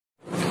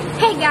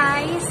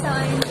guys! So,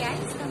 ayun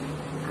guys. So,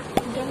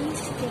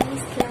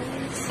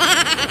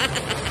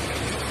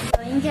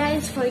 ayun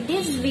guys, for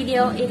this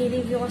video,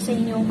 i-review ko sa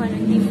inyo kung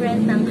anong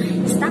different ng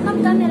stack-up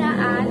camera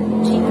at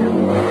Gcam.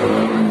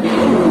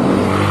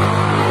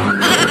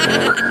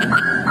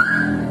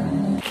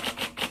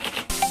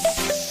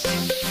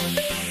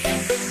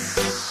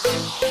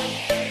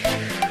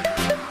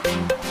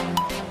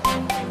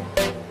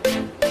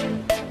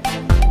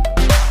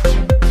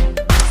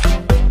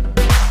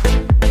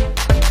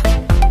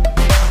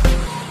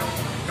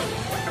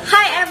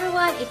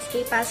 It's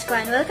KAYE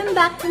PASCUA and welcome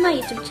back to my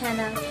YouTube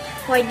channel.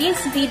 For this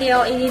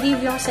video,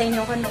 i-review ko sa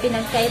inyo kung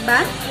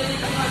pinagkaiba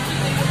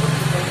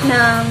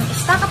ng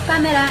stack-up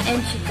camera and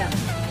Gcam.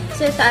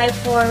 So ito ay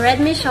for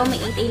REDMI XIAOMI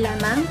 8A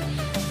lamang.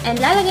 And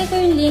lalagay ko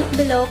yung link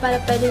below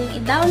para pwede nyo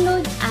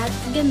i-download at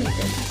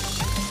gamitin.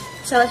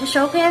 So,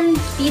 show ko yan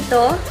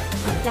dito,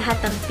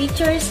 lahat ng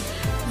pictures,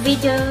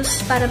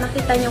 videos, para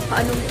makita nyo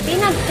kung anong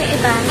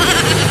pinagkaiba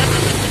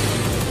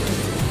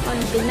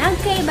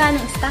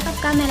ng stack-up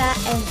camera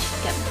and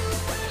Gcam.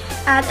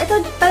 At ito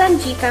palang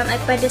Gcam ay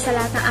pwede sa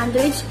lahat ng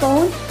Android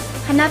phone.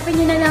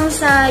 Hanapin nyo na lang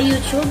sa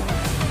YouTube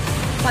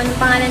kung anong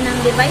pangalan ng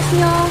device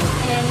nyo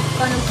and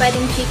kung anong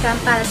pwedeng Gcam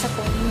para sa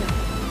phone nyo.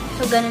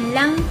 So, ganun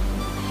lang.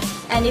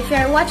 And if you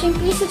are watching,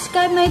 please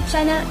subscribe my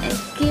channel and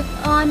keep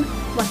on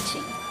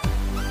watching.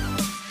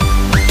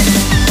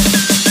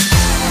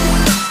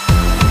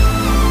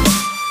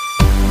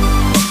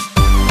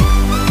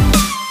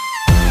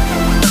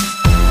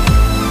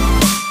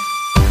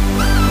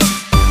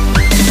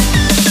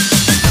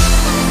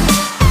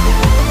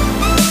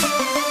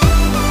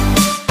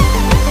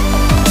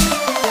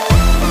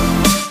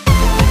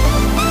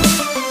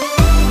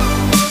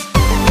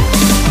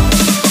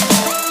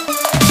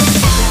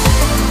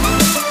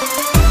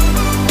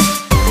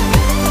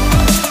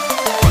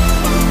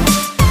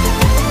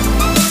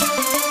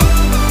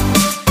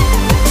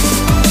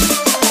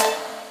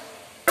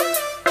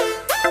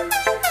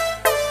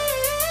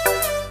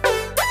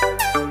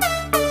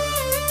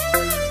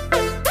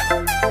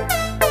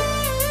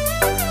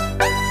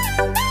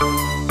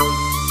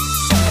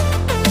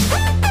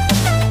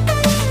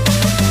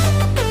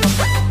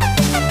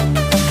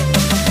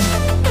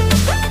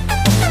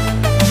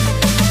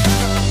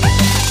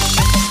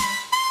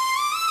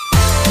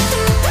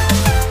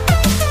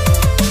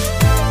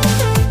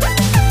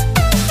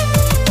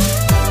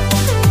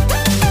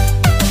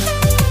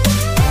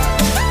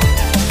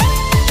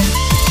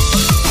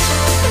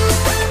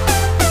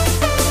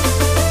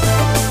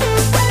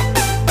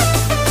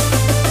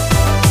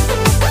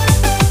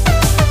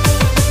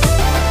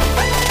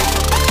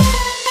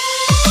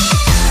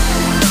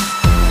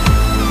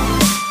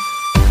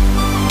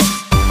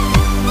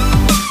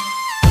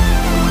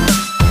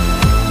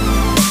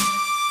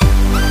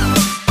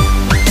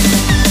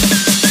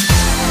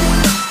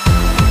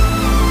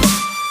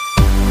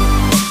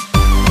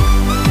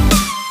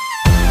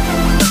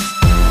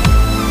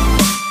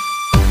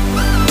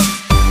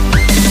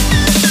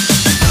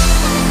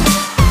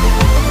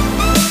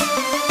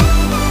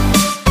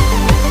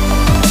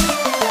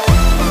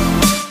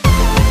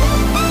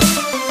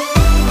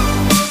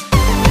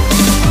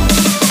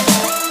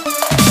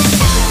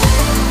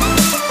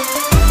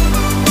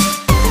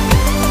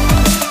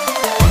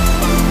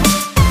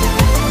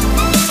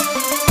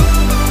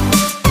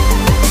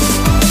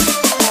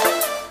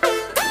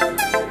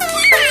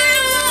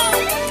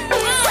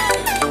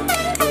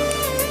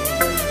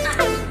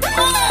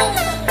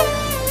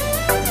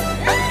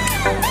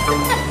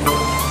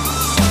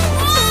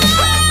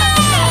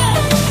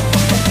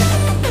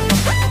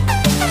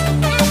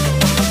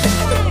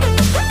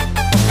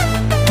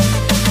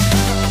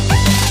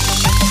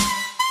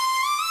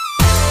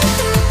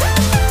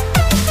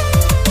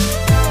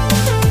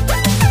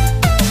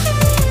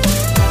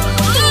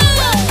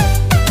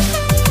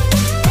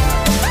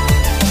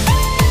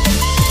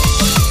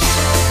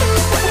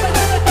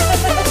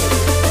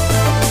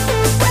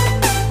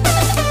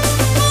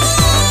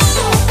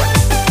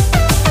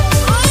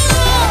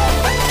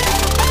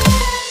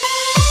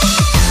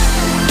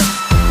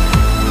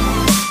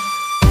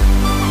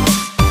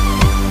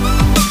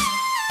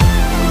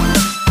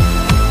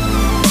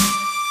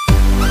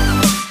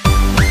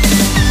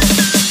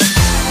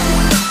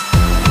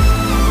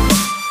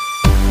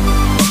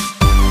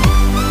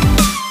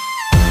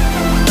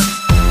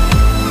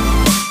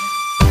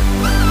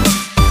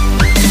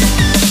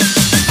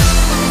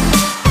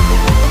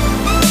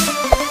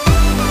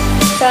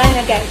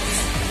 Guys,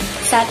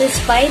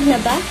 satisfied na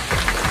ba?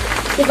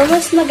 Diba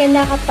mas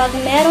maganda kapag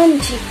meron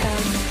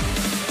Gcam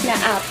na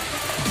app?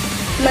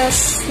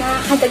 Mas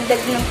nakakadagdag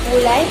ng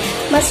kulay,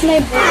 mas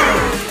may buhay.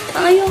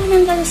 Ang ayoko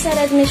nang gano'n sa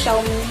REDMI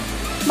XIAOMI.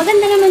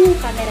 Maganda naman yung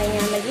camera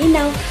niya,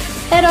 malinaw.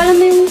 Pero alam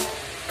mo yung,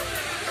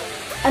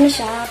 ano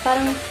siya,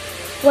 parang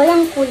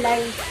walang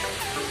kulay,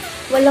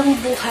 walang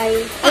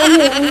buhay. Alam mo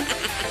yun,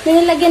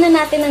 nilagyan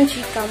na natin ng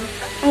Gcam.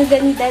 Ang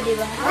ganda,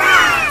 diba?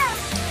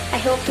 I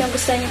hope na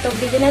gusto niyo itong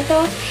video na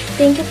to.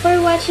 Thank you for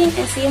watching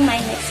and see you in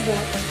my next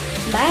vlog.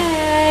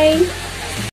 Bye!